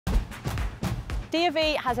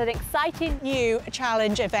DofE has an exciting new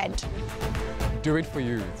challenge event. Do it for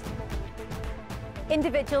youth.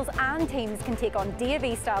 Individuals and teams can take on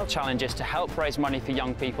DofE-style challenges to help raise money for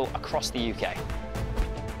young people across the UK.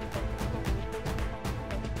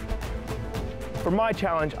 For my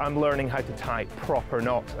challenge, I'm learning how to tie proper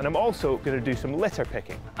knots, and I'm also going to do some litter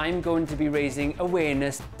picking. I'm going to be raising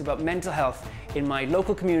awareness about mental health in my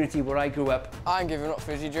local community where I grew up. I'm giving up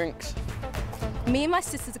fizzy drinks. Me and my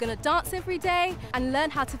sisters are going to dance every day and learn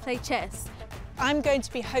how to play chess. I'm going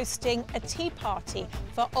to be hosting a tea party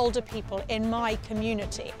for older people in my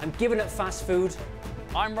community. I'm giving up fast food.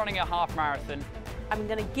 I'm running a half marathon. I'm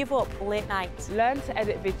going to give up late nights. Learn to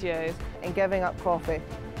edit videos and giving up coffee.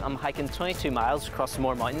 I'm hiking 22 miles across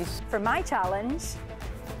more mountains. For my challenge,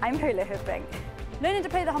 I'm hula hooping. Learning to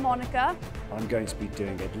play the harmonica. I'm going to be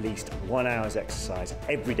doing at least 1 hour's exercise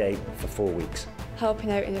every day for 4 weeks.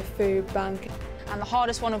 Helping out in a food bank. And the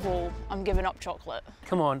hardest one of all, I'm giving up chocolate.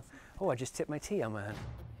 Come on. Oh, I just tipped my tea on my hand.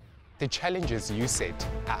 The challenges you set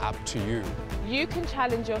are up to you. You can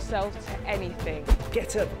challenge yourself to anything.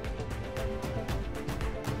 Get up.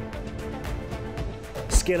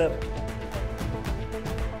 Skill up.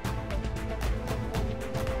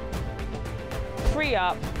 Free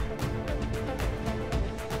up.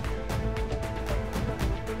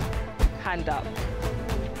 Hand up.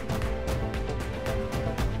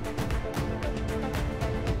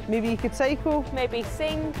 Maybe you could cycle. Maybe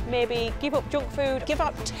sing, maybe give up junk food, give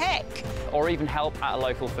up tech. Or even help at a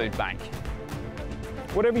local food bank.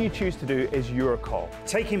 Whatever you choose to do is your call.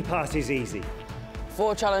 Taking part is easy.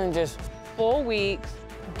 4 challenges. 4 weeks.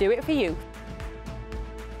 Do it for you.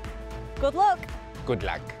 Good luck. Good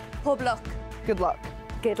luck. Pub luck. Good luck.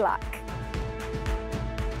 Good luck.